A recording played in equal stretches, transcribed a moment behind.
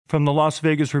From the Las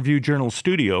Vegas Review-Journal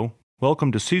studio,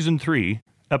 welcome to Season 3,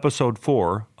 Episode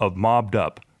 4 of Mobbed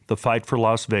Up, The Fight for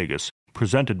Las Vegas,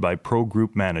 presented by Pro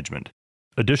Group Management.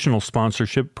 Additional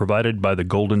sponsorship provided by the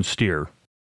Golden Steer.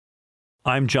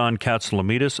 I'm John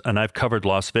Katsalamides, and I've covered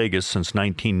Las Vegas since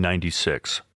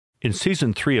 1996. In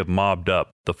Season 3 of Mobbed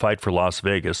Up, The Fight for Las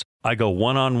Vegas, I go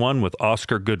one-on-one with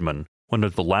Oscar Goodman, one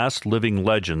of the last living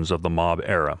legends of the mob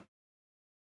era.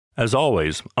 As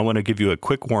always, I want to give you a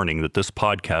quick warning that this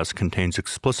podcast contains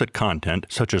explicit content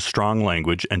such as strong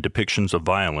language and depictions of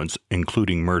violence,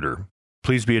 including murder.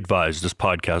 Please be advised this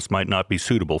podcast might not be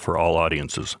suitable for all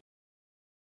audiences.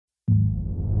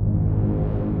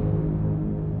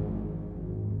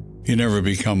 You never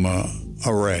become a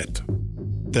rat.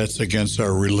 That's against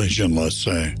our religion, let's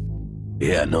say.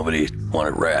 Yeah, nobody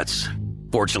wanted rats.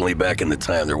 Fortunately, back in the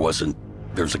time, there was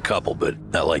a couple, but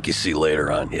not like you see later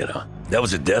on, That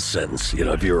was a death sentence,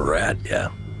 if you were a rat,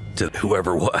 to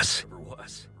whoever was.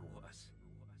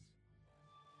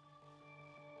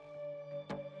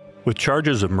 With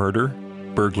charges of murder,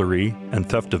 burglary, and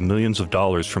theft of millions of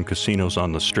dollars from casinos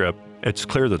on the Strip, it's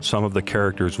clear that some of the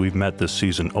characters we've met this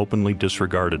season openly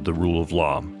disregarded the rule of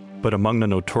law. But among the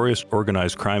notorious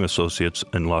organized crime associates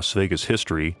in Las Vegas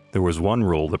history, there was one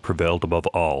rule that prevailed above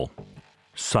all: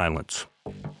 silence,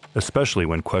 especially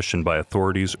when questioned by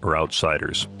authorities or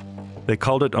outsiders. They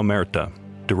called it omerta,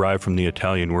 derived from the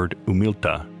Italian word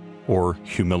umiltà, or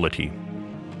humility.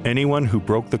 Anyone who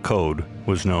broke the code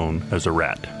was known as a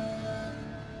rat.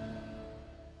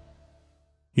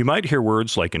 You might hear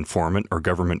words like informant or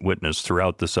government witness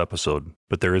throughout this episode,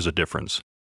 but there is a difference.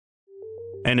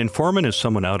 An informant is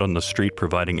someone out on the street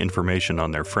providing information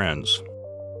on their friends.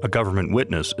 A government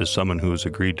witness is someone who has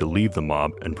agreed to leave the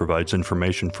mob and provides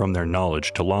information from their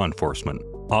knowledge to law enforcement,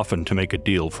 often to make a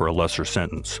deal for a lesser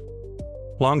sentence.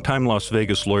 Longtime Las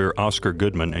Vegas lawyer Oscar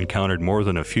Goodman encountered more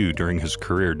than a few during his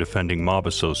career defending mob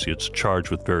associates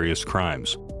charged with various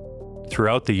crimes.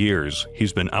 Throughout the years,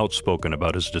 he's been outspoken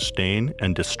about his disdain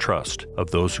and distrust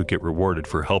of those who get rewarded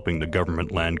for helping the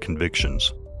government land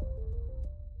convictions.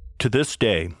 To this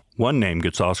day, one name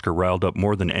gets Oscar riled up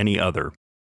more than any other,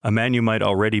 a man you might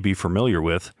already be familiar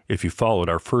with if you followed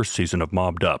our first season of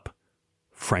Mobbed Up: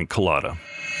 Frank Cullotta.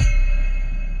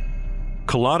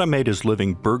 Cullotta made his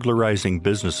living burglarizing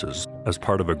businesses as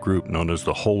part of a group known as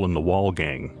the Hole in the Wall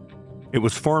Gang. It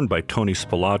was formed by Tony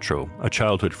Spilotro, a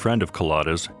childhood friend of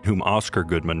Cullotta's, whom Oscar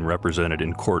Goodman represented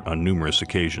in court on numerous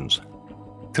occasions.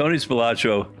 Tony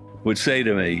Spilotro would say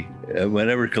to me,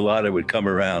 whenever Cullotta would come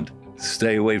around,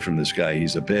 "Stay away from this guy.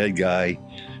 He's a bad guy.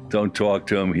 Don't talk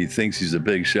to him. He thinks he's a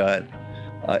big shot.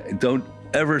 Don't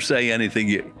ever say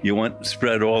anything you want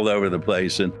spread all over the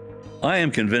place." And I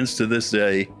am convinced to this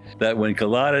day that when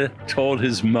Cullotta told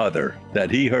his mother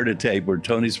that he heard a tape where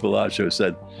Tony Spilotro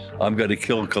said, "I'm going to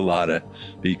kill Cullotta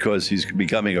because he's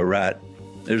becoming a rat,"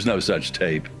 there's no such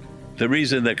tape. The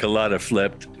reason that Cullotta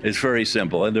flipped is very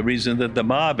simple, and the reason that the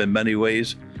mob in many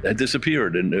ways had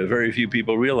disappeared, and very few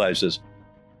people realize this.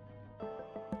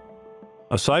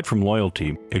 Aside from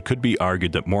loyalty, it could be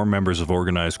argued that more members of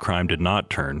organized crime did not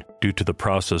turn due to the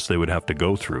process they would have to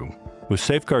go through. With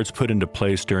safeguards put into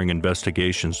place during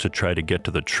investigations to try to get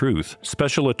to the truth,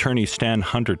 Special Attorney Stan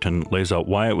Hunterton lays out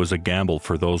why it was a gamble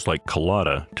for those like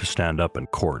Cullotta to stand up in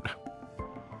court.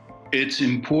 It's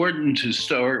important to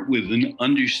start with an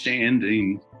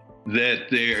understanding that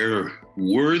there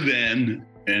were then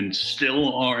and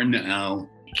still are now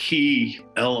key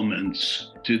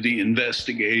elements to the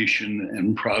investigation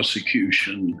and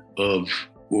prosecution of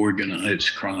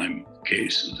organized crime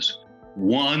cases.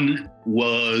 One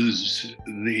was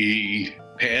the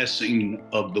passing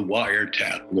of the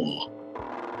wiretap law.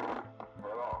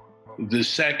 The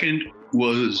second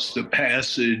was the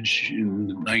passage in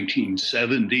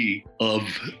 1970 of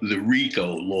the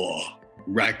RICO law,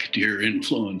 Racketeer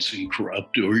Influence and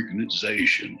Corrupt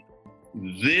Organization.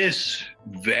 This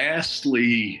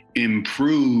vastly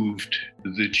improved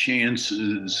the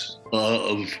chances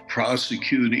of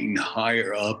prosecuting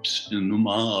higher ups in the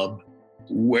mob,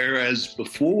 whereas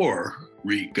before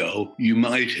RICO, you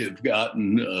might have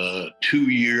gotten a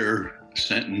 2-year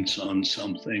sentence on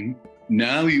something.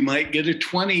 Now you might get a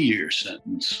 20-year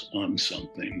sentence on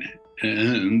something,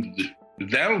 and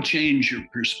that'll change your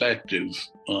perspective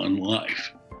on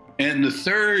life. And the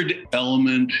third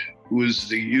element was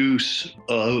the use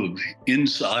of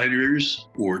insiders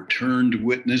or turned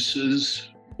witnesses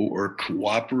or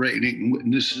cooperating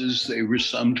witnesses, they were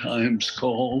sometimes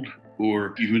called,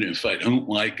 or even if I don't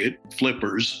like it,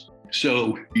 flippers.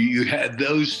 So you had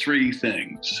those three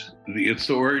things: the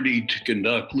authority to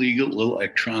conduct legal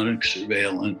electronic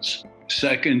surveillance.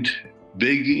 Second,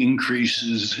 big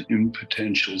increases in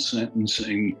potential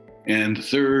sentencing. And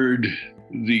third,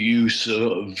 the use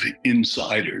of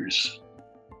insiders.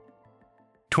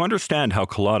 To understand how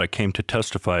Cullotta came to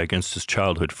testify against his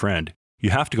childhood friend,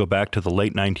 you have to go back to the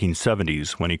late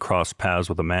 1970s when he crossed paths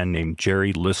with a man named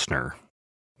Jerry Listner.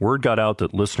 Word got out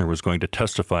that Listner was going to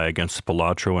testify against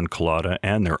Spilatro and Cullotta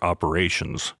and their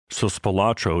operations, so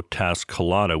Spilatro tasked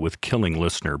Cullotta with killing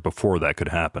Listner before that could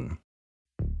happen.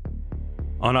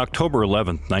 On October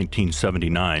 11,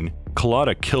 1979,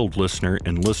 Cullotta killed Listner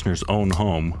in Listner's own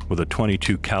home with a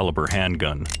 .22 caliber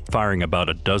handgun, firing about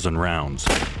a dozen rounds.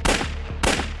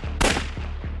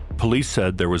 Police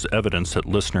said there was evidence that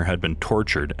Listner had been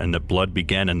tortured and that blood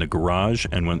began in the garage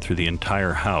and went through the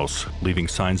entire house, leaving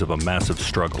signs of a massive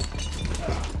struggle.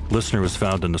 Listner was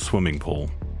found in the swimming pool.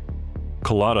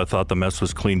 Cullotta thought the mess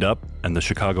was cleaned up and the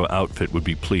Chicago outfit would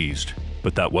be pleased,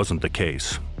 but that wasn't the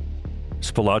case.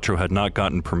 Spilatro had not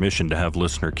gotten permission to have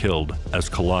Listner killed, as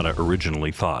Cullotta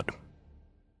originally thought.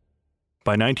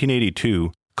 By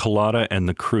 1982, Cullotta and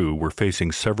the crew were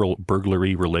facing several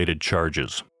burglary-related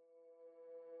charges.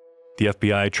 The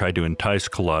FBI tried to entice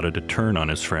Cullotta to turn on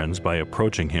his friends by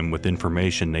approaching him with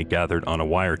information they gathered on a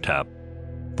wiretap.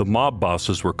 The mob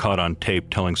bosses were caught on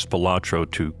tape telling Spilatro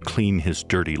to clean his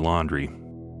dirty laundry.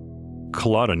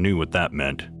 Cullotta knew what that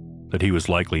meant, that he was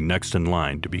likely next in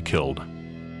line to be killed.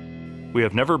 We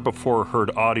have never before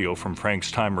heard audio from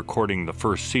Frank's time recording the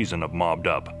first season of Mobbed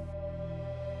Up.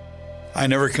 I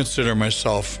never consider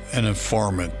myself an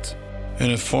informant.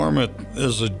 An informant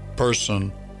is a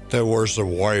person that wears a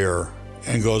wire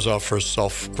and goes out for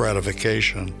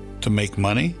self-gratification to make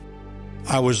money.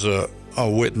 I was a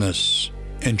witness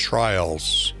in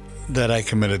trials that I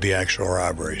committed the actual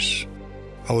robberies.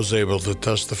 I was able to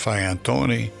testify on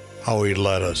Tony, how he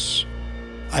led us.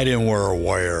 I didn't wear a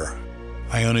wire.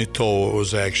 I only told what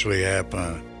was actually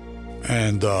happening.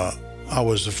 And I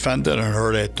was offended and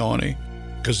hurt at Tony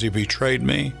because he betrayed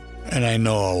me. And I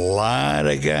know a lot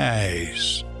of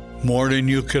guys, more than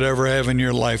you could ever have in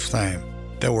your lifetime,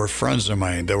 that were friends of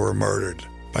mine that were murdered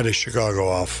by the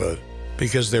Chicago outfit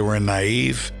because they were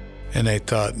naive and they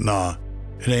thought, nah,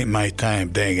 it ain't my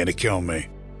time, they ain't gonna kill me.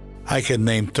 I could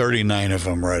name 39 of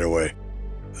them right away.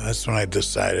 That's when I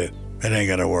decided it ain't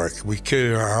gonna work. We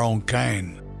kill our own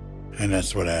kind, and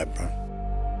that's what happened.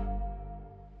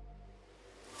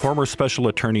 Former Special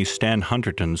Attorney Stan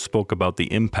Hunterton spoke about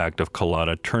the impact of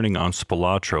Cullotta turning on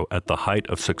Spilatro at the height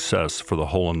of success for the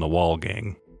Hole in the Wall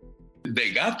gang.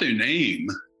 They got their name,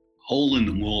 Hole in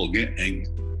the Wall Gang,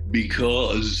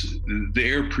 because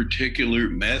their particular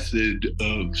method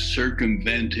of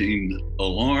circumventing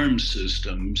alarm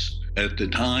systems, at the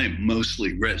time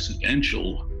mostly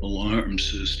residential alarm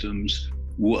systems,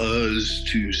 was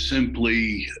to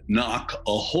simply knock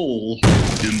a hole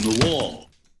in the wall.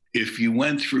 If you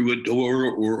went through a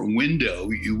door or a window,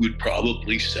 you would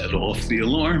probably set off the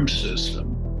alarm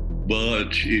system.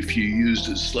 But if you used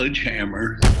a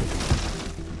sledgehammer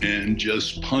and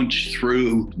just punched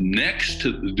through next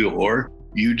to the door,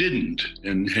 you didn't.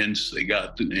 And hence they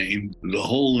got the name the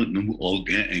Hole in the Wall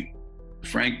Gang.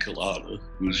 Frank Cullotta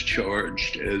was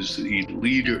charged as the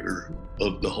leader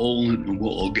of the Hole in the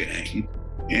Wall Gang.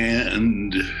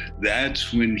 And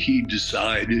that's when he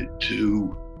decided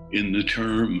to, in the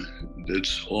term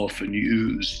that's often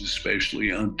used,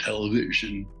 especially on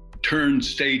television, turn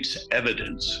state's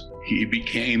evidence. He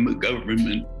became a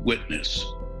government witness.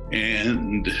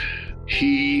 And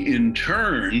he, in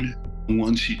turn,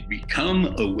 once he'd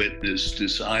become a witness,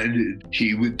 decided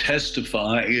he would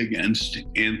testify against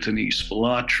Anthony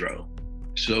Spilatro.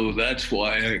 So that's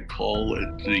why I call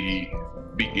it the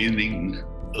beginning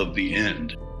of the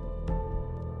end.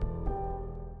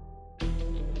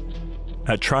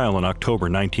 At trial in October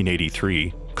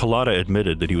 1983, Cullotta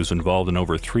admitted that he was involved in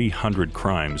over 300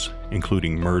 crimes,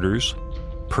 including murders,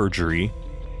 perjury,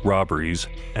 robberies,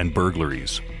 and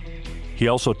burglaries. He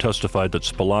also testified that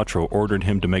Spilatro ordered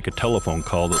him to make a telephone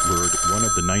call that lured one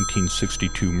of the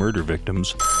 1962 murder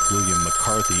victims, William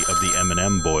McCarthy of the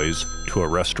M&M Boys, to a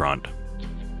restaurant.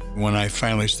 When I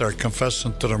finally started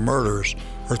confessing to the murders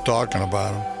or talking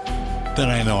about them, then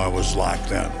I know I was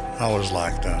locked in.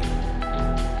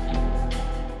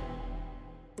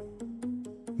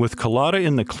 With Cullotta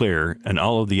in the clear and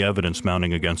all of the evidence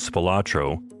mounting against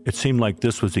Spilatro, it seemed like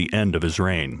this was the end of his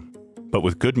reign. But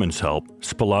with Goodman's help,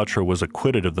 Spilatro was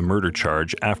acquitted of the murder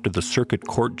charge after the circuit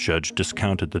court judge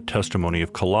discounted the testimony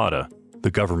of Cullotta,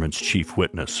 the government's chief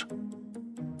witness.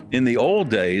 In the old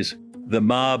days, the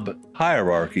mob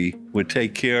hierarchy would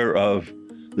take care of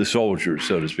the soldiers,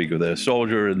 so to speak. If a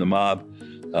soldier in the mob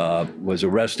was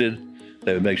arrested,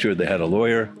 they would make sure they had a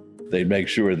lawyer. They'd make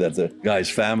sure that the guy's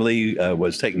family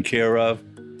was taken care of,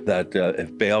 that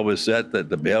if bail was set, that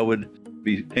the bail would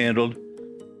be handled.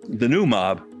 The new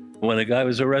mob, when a guy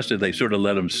was arrested, they sort of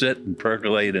let him sit and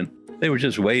percolate, and they were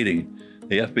just waiting.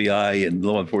 The FBI and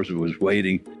law enforcement was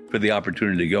waiting for the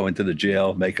opportunity to go into the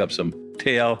jail, make up some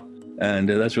tale, and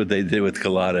that's what they did with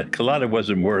Cullotta. Cullotta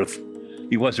wasn't worth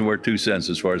 2 cents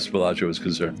as far as Spilotro was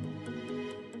concerned.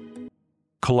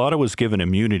 Cullotta was given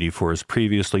immunity for his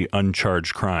previously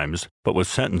uncharged crimes, but was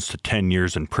sentenced to 10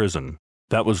 years in prison.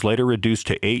 That was later reduced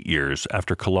to 8 years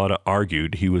after Cullotta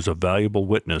argued he was a valuable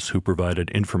witness who provided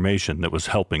information that was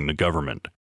helping the government,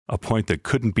 a point that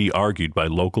couldn't be argued by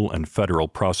local and federal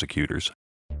prosecutors.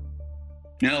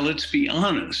 Now, let's be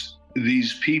honest.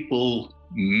 These people,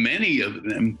 many of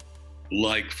them,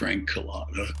 like Frank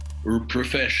Cullotta, were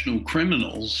professional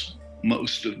criminals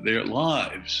most of their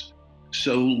lives.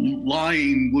 So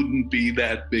lying wouldn't be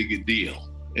that big a deal.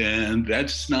 And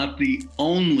that's not the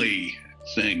only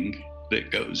thing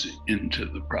that goes into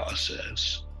the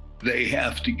process. They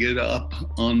have to get up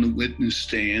on the witness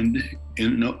stand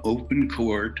in an open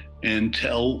court and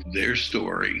tell their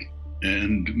story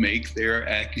and make their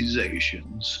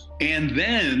accusations. And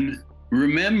then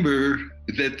remember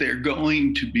that they're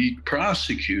going to be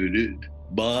prosecuted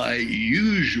by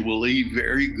usually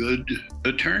very good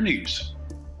attorneys.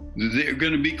 They're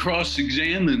going to be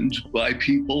cross-examined by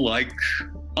people like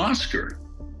Oscar.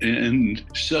 And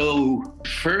so,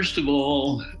 first of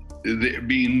all, they're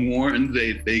being warned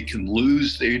that they can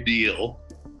lose their deal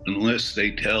unless they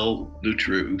tell the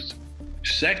truth.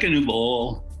 Second of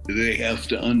all, they have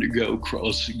to undergo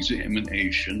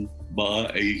cross-examination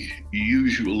by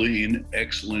usually an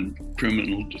excellent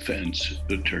criminal defense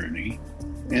attorney.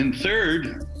 And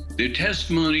third, their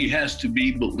testimony has to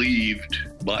be believed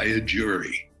by a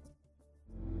jury.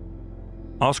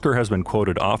 Oscar has been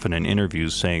quoted often in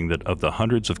interviews saying that of the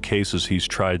hundreds of cases he's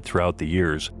tried throughout the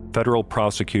years, federal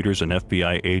prosecutors and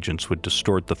FBI agents would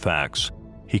distort the facts.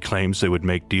 He claims they would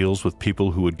make deals with people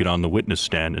who would get on the witness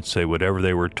stand and say whatever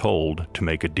they were told to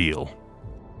make a deal.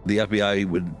 The FBI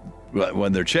would,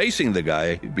 when they're chasing the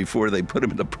guy, before they put him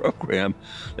in the program,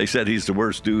 they said he's the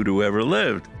worst dude who ever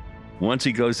lived. Once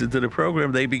he goes into the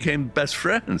program, they became best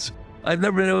friends. I've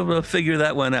never been able to figure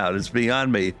that one out. It's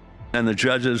beyond me. And the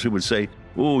judges who would say,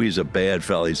 oh, he's a bad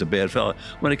fella, he's a bad fella.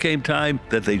 When it came time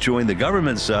that they joined the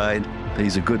government side,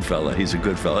 he's a good fella, he's a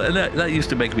good fella. And that used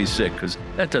to make me sick, because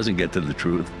that doesn't get to the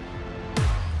truth.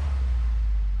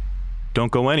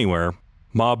 Don't go anywhere.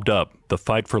 Mobbed Up, The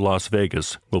Fight for Las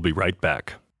Vegas. We'll be right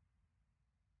back.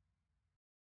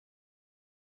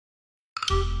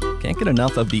 Can't get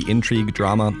enough of the intrigue,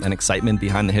 drama, and excitement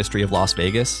behind the history of Las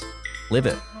Vegas? Live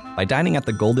it by dining at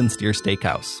the Golden Steer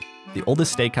Steakhouse, the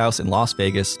oldest steakhouse in Las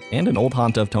Vegas and an old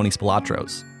haunt of Tony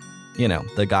Spilotro's. You know,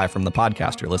 the guy from the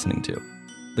podcast you're listening to.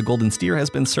 The Golden Steer has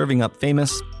been serving up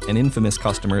famous and infamous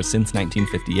customers since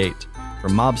 1958,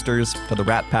 from mobsters to the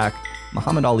Rat Pack,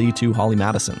 Muhammad Ali to Holly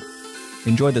Madison.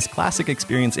 Enjoy this classic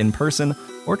experience in person,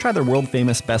 or try their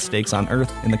world-famous best steaks on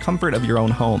earth in the comfort of your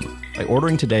own home by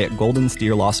ordering today at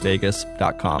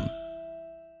goldensteerlasvegas.com.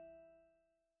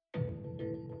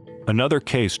 Another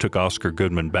case took Oscar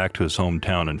Goodman back to his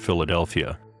hometown in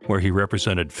Philadelphia, where he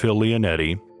represented Phil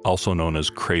Leonetti, also known as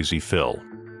Crazy Phil.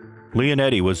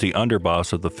 Leonetti was the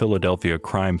underboss of the Philadelphia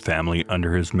crime family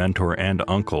under his mentor and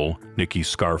uncle, Nicky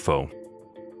Scarfo.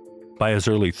 By his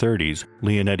early 30s,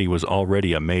 Leonetti was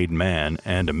already a made man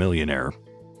and a millionaire.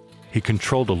 He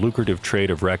controlled a lucrative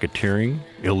trade of racketeering,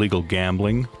 illegal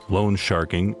gambling, loan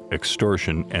sharking,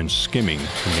 extortion, and skimming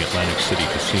from the Atlantic City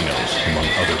casinos, among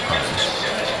other crimes.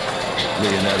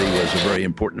 Leonetti was a very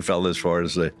important fellow as far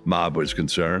as the mob was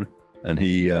concerned, and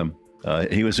he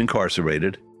was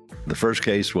incarcerated. The first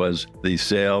case was the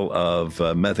sale of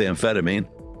methamphetamine,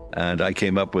 and I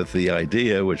came up with the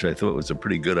idea, which I thought was a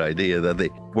pretty good idea, that they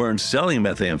weren't selling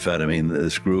methamphetamine,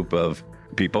 this group of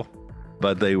people,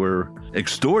 but they were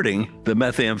extorting the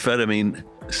methamphetamine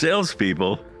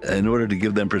salespeople in order to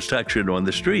give them protection on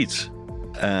the streets.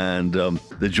 And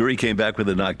the jury came back with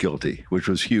a not guilty, which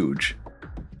was huge.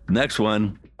 Next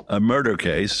one, a murder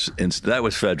case, and that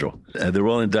was federal. And they were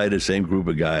all indicted, same group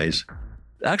of guys.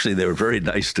 Actually, they were very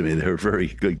nice to me. They were very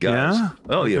good guys. Yeah?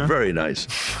 Oh, yeah, very nice.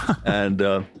 And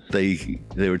they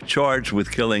were charged with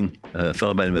killing a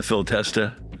fellow by the name of Phil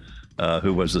Testa,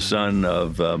 who was the son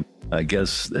of, I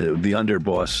guess, the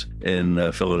underboss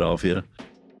in Philadelphia.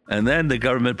 And then the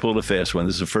government pulled a fast one.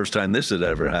 This is the first time this had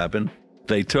ever happened.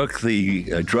 They took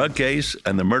the drug case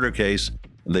and the murder case,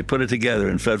 and they put it together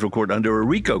in federal court under a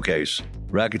RICO case,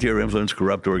 racketeer influence,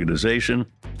 corrupt organization.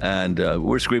 And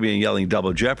we're screaming and yelling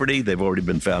double jeopardy. They've already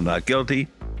been found not guilty.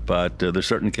 But there's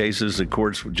certain cases the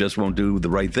courts just won't do the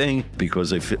right thing because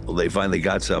they finally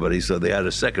got somebody, so they had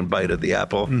a second bite at the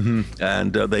apple,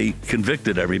 and they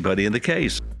convicted everybody in the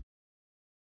case.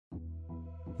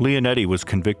 Leonetti was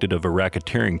convicted of a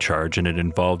racketeering charge, and it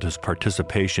involved his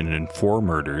participation in 4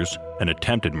 murders, an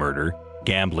attempted murder,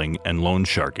 gambling, and loan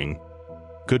sharking.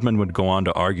 Goodman would go on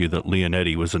to argue that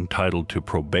Leonetti was entitled to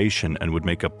probation and would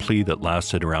make a plea that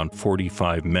lasted around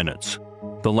 45 minutes.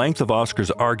 The length of Oscar's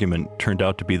argument turned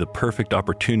out to be the perfect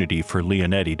opportunity for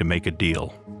Leonetti to make a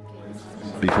deal.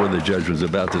 Before the judge was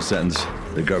about to sentence,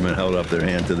 the government held up their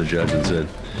hand to the judge and said,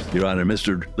 "Your Honor,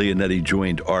 Mr. Leonetti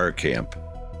joined our camp.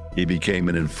 He became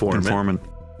an informant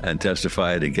and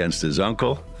testified against his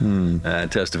uncle,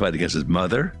 and testified against his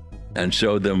mother, and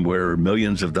showed them where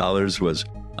millions of dollars was,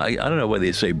 I don't know whether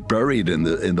they say buried in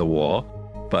the wall,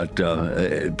 but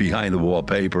behind the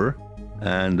wallpaper,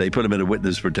 and they put him in a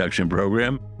witness protection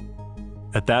program."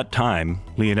 At that time,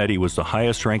 Leonetti was the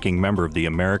highest-ranking member of the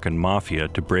American Mafia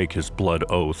to break his blood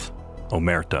oath,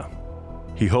 omerta.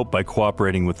 He hoped by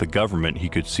cooperating with the government he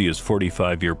could see his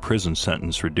 45-year prison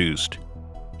sentence reduced.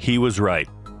 He was right.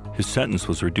 His sentence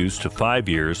was reduced to 5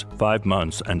 years, 5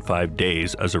 months, and 5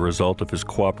 days as a result of his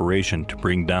cooperation to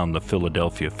bring down the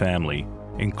Philadelphia family,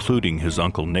 including his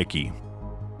Uncle Nicky.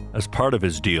 As part of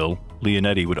his deal,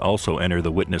 Leonetti would also enter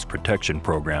the witness protection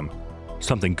program,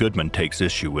 something Goodman takes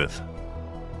issue with.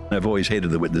 I've always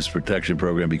hated the witness protection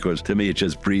program because to me it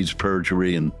just breeds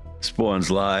perjury and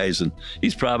spawns lies, and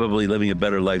he's probably living a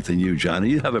better life than you, Johnny.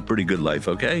 You have a pretty good life,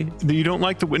 okay? You don't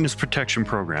like the witness protection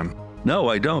program? No,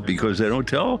 I don't, because they don't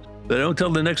tell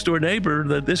the next door neighbor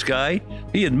that this guy,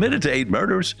 he admitted to 8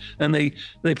 murders, and they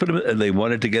put him, and they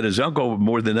wanted to get his uncle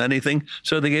more than anything,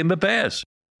 so they gave him a pass.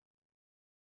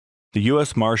 The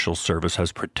U.S. Marshals Service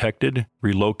has protected,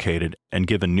 relocated, and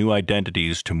given new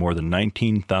identities to more than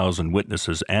 19,000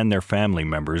 witnesses and their family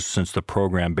members since the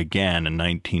program began in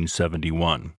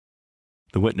 1971.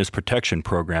 The Witness Protection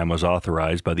Program was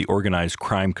authorized by the Organized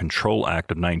Crime Control Act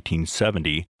of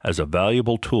 1970 as a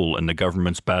valuable tool in the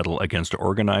government's battle against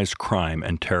organized crime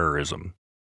and terrorism.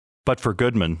 But for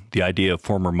Goodman, the idea of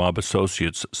former mob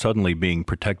associates suddenly being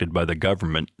protected by the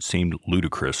government seemed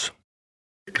ludicrous.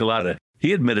 Cullotta,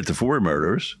 he admitted to 4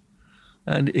 murders,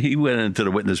 and he went into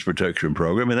the witness protection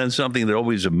program. And then something that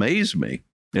always amazed me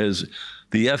is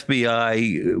the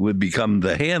FBI would become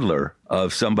the handler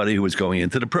of somebody who was going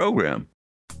into the program.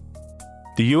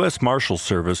 The U.S. Marshals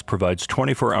Service provides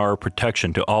 24-hour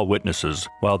protection to all witnesses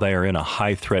while they are in a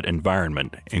high-threat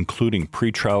environment, including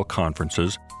pretrial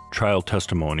conferences, trial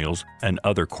testimonials, and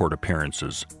other court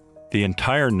appearances. The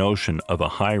entire notion of a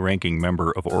high-ranking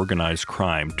member of organized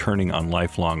crime turning on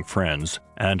lifelong friends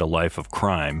and a life of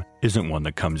crime isn't one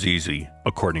that comes easy,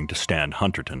 according to Stan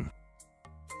Hunterton.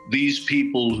 These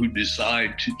people who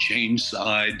decide to change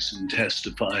sides and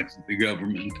testify for the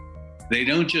government, they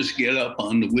don't just get up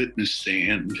on the witness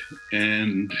stand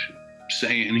and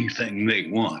say anything they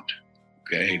want,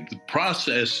 okay? The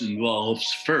process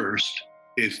involves first,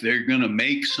 if they're going to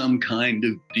make some kind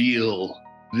of deal,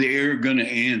 they're going to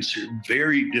answer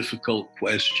very difficult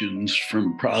questions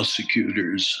from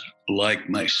prosecutors like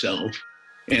myself.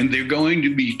 And they're going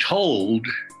to be told,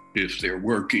 if they're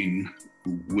working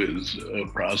with a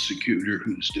prosecutor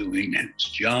who's doing his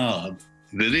job,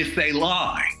 that if they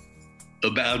lie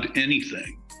about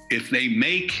anything, if they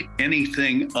make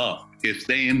anything up, if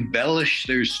they embellish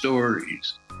their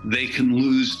stories, they can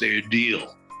lose their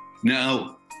deal.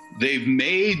 Now, they've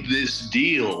made this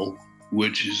deal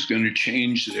which is going to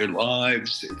change their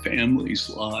lives, their families'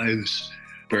 lives,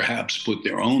 perhaps put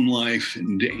their own life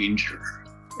in danger.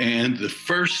 And the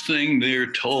first thing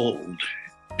they're told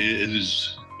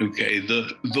is, okay,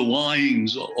 the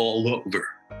lying's all over.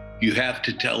 You have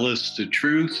to tell us the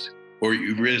truth or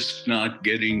you risk not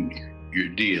getting your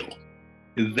deal.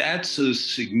 That's a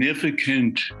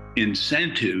significant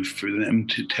incentive for them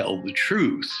to tell the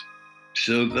truth.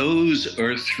 So those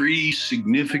are 3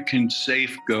 significant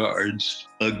safeguards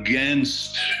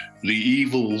against the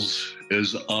evils,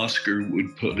 as Oscar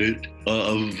would put it,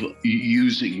 of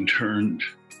using turned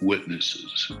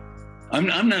witnesses.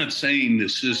 I'm not saying the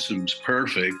system's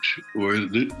perfect or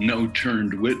that no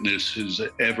turned witness has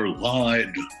ever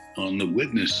lied on the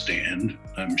witness stand.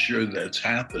 I'm sure that's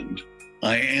happened.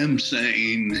 I am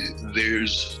saying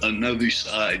there's another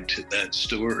side to that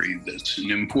story that's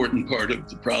an important part of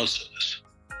the process.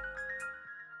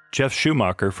 Jeff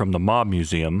Schumacher from the Mob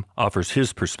Museum offers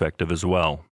his perspective as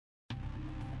well.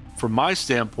 From my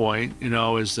standpoint,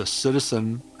 as a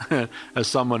citizen, as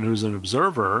someone who's an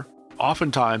observer,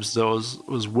 oftentimes those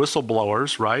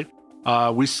whistleblowers, right,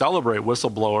 We celebrate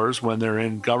whistleblowers when they're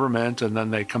in government and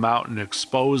then they come out and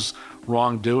expose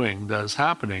wrongdoing that is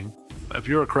happening. If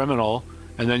you're a criminal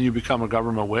and then you become a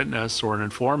government witness or an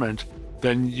informant,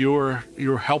 then you're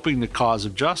helping the cause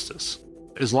of justice,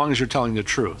 as long as you're telling the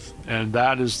truth. And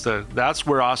that's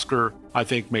where Oscar, I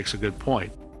think, makes a good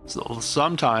point. So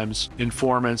sometimes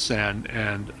informants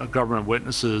and government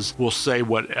witnesses will say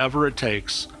whatever it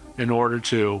takes in order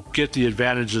to get the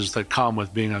advantages that come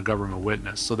with being a government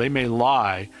witness. So they may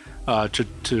lie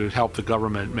to help the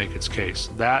government make its case.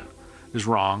 That is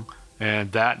wrong,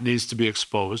 and that needs to be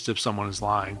exposed if someone is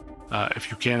lying,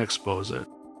 if you can't expose it.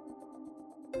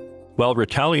 While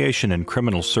retaliation in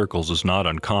criminal circles is not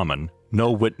uncommon, no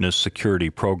witness security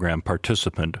program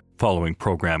participant following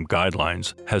program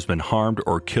guidelines has been harmed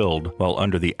or killed while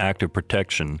under the active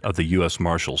protection of the U.S.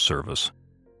 Marshals Service.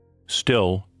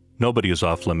 Still, nobody is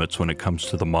off limits when it comes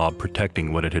to the mob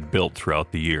protecting what it had built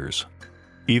throughout the years.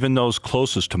 Even those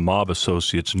closest to mob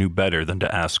associates knew better than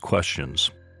to ask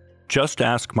questions. Just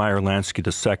ask Meyer Lansky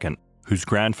II, whose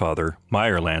grandfather,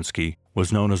 Meyer Lansky,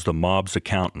 was known as the mob's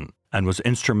accountant and was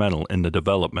instrumental in the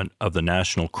development of the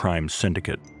National Crime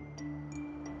Syndicate.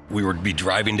 We would be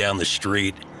driving down the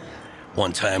street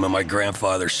one time, and my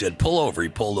grandfather said, pull over. He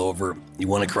pulled over. He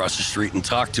went across the street and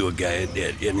talked to a guy,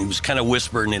 and he was kind of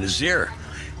whispering in his ear.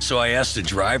 So I asked the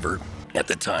driver at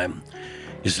the time,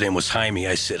 his name was Jaime.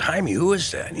 I said, Jaime, who is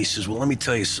that? And he says, well, let me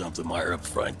tell you something, Meyer, up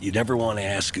front. You never want to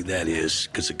ask who that is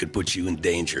because it could put you in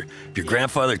danger. If your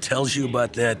grandfather tells you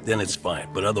about that, then it's fine.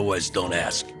 But otherwise, don't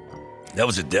ask. That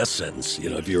was a death sentence,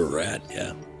 if you were a rat,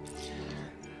 yeah.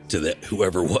 To that,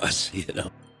 whoever was,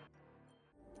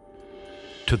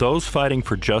 To those fighting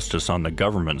for justice on the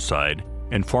government side,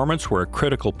 informants were a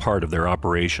critical part of their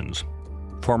operations.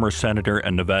 Former Senator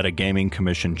and Nevada Gaming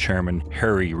Commission Chairman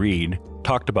Harry Reid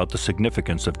talked about the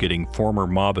significance of getting former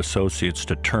mob associates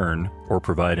to turn or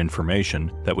provide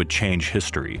information that would change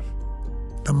history.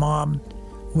 The mob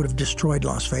would have destroyed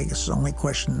Las Vegas. The only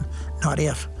question, not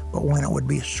if, but when it would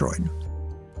be destroyed.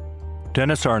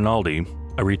 Dennis Arnaldi,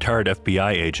 a retired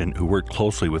FBI agent who worked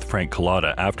closely with Frank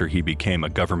Cullotta after he became a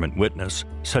government witness,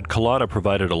 said Cullotta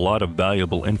provided a lot of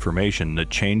valuable information that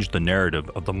changed the narrative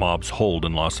of the mob's hold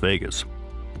in Las Vegas.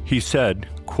 He said,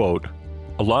 quote,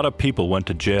 "A lot of people went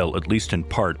to jail at least in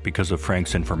part because of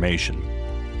Frank's information.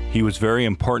 He was very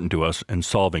important to us in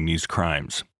solving these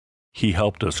crimes. He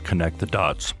helped us connect the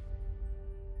dots."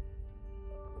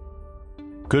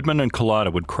 Goodman and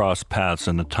Cullotta would cross paths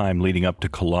in the time leading up to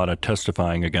Cullotta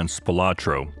testifying against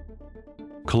Spilatro.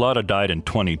 Cullotta died in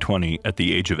 2020 at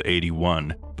the age of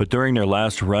 81, but during their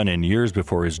last run-in years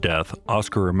before his death,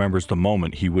 Oscar remembers the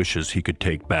moment he wishes he could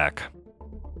take back.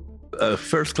 A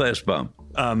first-class bum.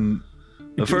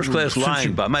 A first-class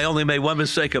lying bum. I only made one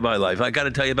mistake in my life. I got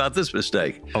to tell you about this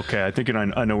mistake. Okay, I think I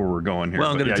know where we're going here.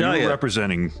 Well, I'm going to tell you. You were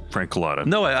representing Frank Cullotta.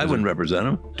 No, I wouldn't represent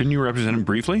him. Didn't you represent him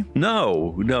briefly?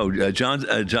 No.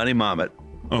 Johnny Mamet,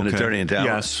 an attorney in town,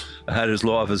 yes, had his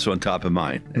law office on top of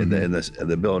mine in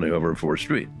the building over on 4th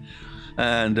Street.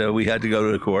 And we had to go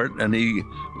to the court, and he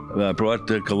brought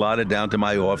Cullotta down to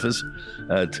my office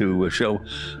to show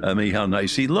me how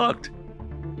nice he looked.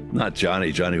 Not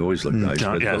Johnny. Johnny always looked nice.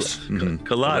 John, yes.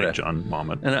 Cullotta. Like John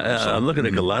Mamet. And I'm looking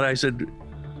at Cullotta. I said,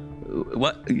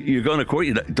 what? You're going to court?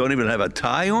 You don't even have a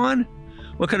tie on?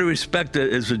 What kind of respect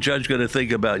is the judge going to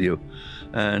think about you?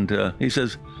 And he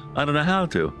says, I don't know how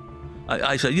to.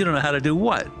 I said, you don't know how to do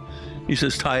what? He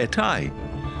says, tie a tie.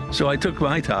 So I took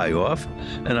my tie off,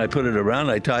 and I put it around.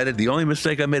 I tied it. The only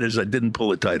mistake I made is I didn't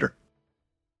pull it tighter.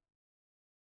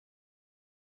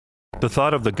 The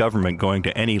thought of the government going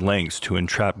to any lengths to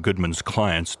entrap Goodman's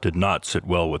clients did not sit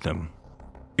well with him.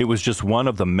 It was just one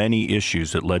of the many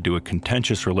issues that led to a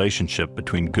contentious relationship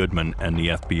between Goodman and the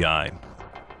FBI.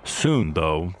 Soon,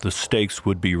 though, the stakes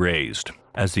would be raised,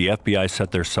 as the FBI set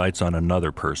their sights on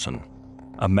another person,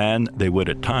 a man they would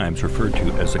at times refer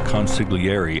to as a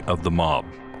consigliere of the mob,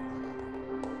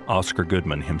 Oscar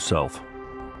Goodman himself.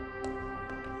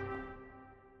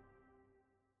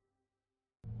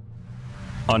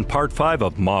 On Part 5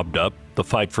 of Mobbed Up, The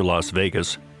Fight for Las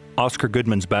Vegas, Oscar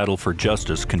Goodman's battle for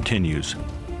justice continues.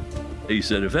 He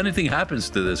said, if anything happens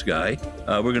to this guy,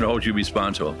 we're going to hold you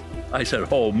responsible. I said,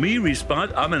 hold me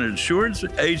responsible? I'm an insurance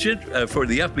agent for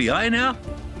the FBI now?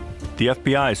 The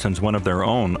FBI sends one of their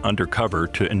own undercover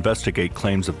to investigate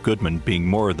claims of Goodman being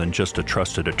more than just a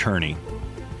trusted attorney.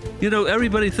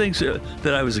 Everybody thinks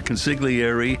that I was a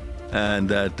consigliere, and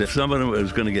that if someone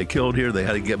was going to get killed here, they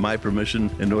had to get my permission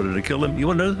in order to kill him. You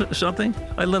want to know something?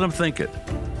 I let them think it.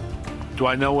 Do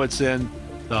I know what's in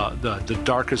the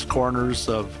darkest corners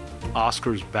of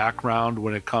Oscar's background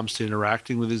when it comes to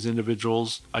interacting with these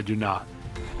individuals? I do not.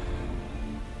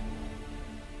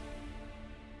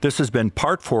 This has been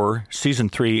Part 4, Season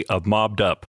 3 of Mobbed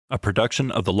Up, a production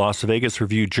of the Las Vegas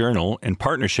Review-Journal in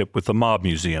partnership with the Mob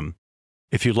Museum.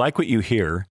 If you like what you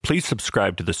hear, please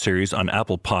subscribe to the series on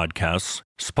Apple Podcasts,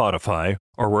 Spotify,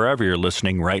 or wherever you're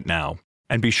listening right now.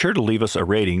 And be sure to leave us a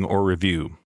rating or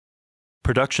review.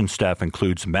 Production staff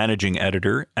includes Managing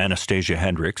Editor Anastasia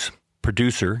Hendricks,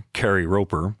 Producer Carrie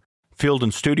Roper, Field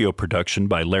and Studio Production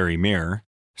by Larry Meir,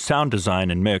 Sound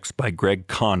Design and Mix by Greg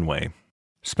Conway.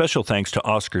 Special thanks to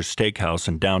Oscar's Steakhouse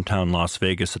in downtown Las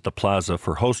Vegas at the Plaza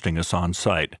for hosting us on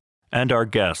site, and our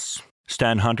guests,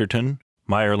 Stan Hunterton,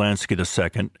 Meyer Lansky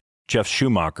II, Jeff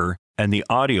Schumacher, and the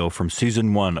audio from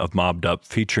Season 1 of Mobbed Up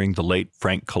featuring the late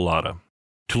Frank Cullotta.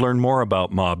 To learn more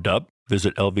about Mobbed Up,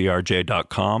 visit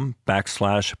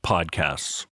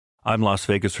lvrj.com/podcasts. I'm Las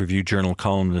Vegas Review-Journal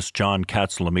columnist John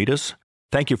Katsalamidas.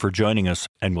 Thank you for joining us,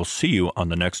 and we'll see you on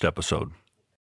the next episode.